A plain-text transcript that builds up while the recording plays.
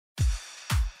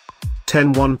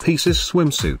10 One-Pieces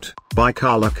Swimsuit, by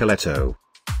Karla Colletto.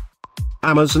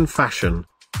 Amazon Fashion,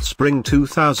 Spring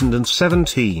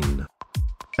 2017.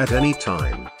 At any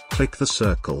time, click the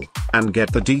circle, and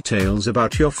get the details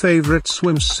about your favorite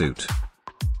swimsuit.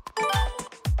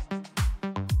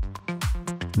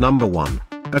 Number 1.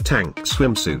 A tank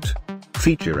swimsuit.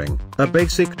 Featuring a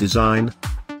basic design.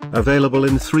 Available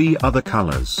in 3 other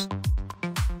colors.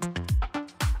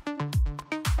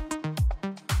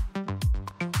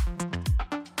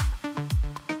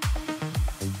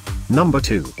 Number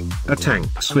 2. A tank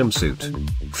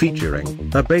swimsuit. Featuring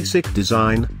a basic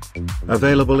design.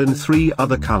 Available in 3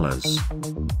 other colors.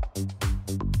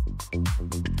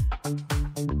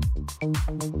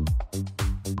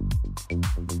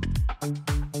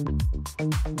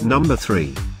 Number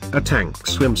 3. A tank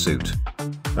swimsuit.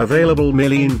 Available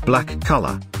merely in black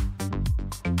color.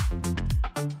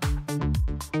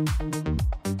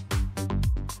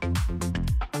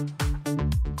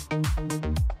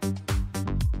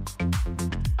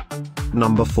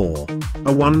 Number 4.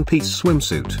 A one-piece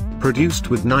swimsuit, produced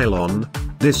with nylon.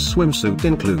 This swimsuit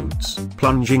includes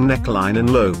plunging neckline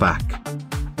and low back.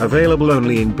 Available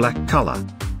only in black color.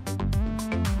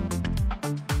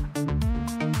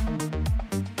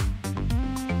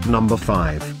 Number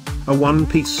 5. A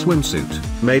one-piece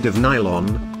swimsuit, made of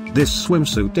nylon. This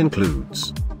swimsuit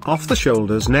includes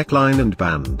off-the-shoulders neckline and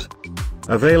band.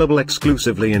 Available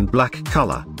exclusively in black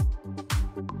color.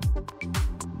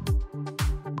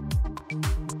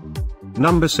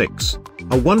 Number 6.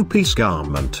 A one-piece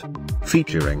garment.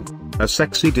 Featuring a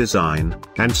sexy design,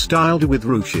 and styled with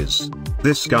ruches.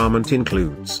 This garment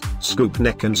includes scoop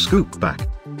neck and scoop back.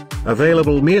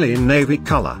 Available merely in navy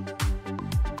color.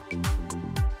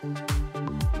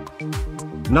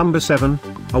 Number 7.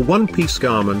 A one-piece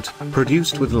garment,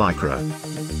 produced with lycra.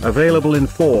 Available in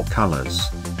 4 colors.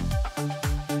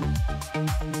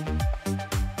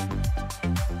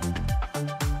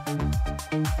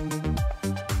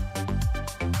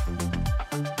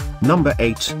 Number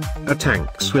 8. A tank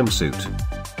swimsuit.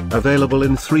 Available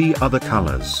in 3 other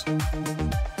colors.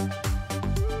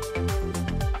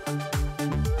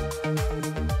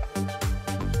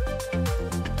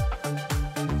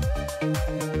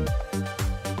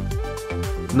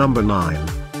 Number 9.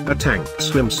 A tank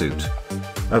swimsuit.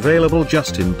 Available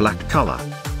just in black color.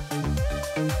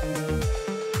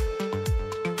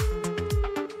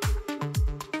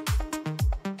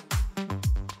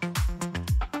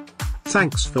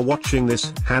 Thanks for watching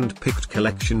this hand-picked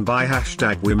collection by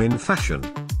 #WomenFashion.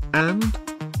 And,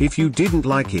 if you didn't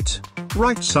like it,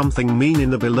 write something mean in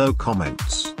the below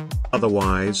comments.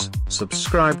 Otherwise,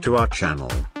 subscribe to our channel.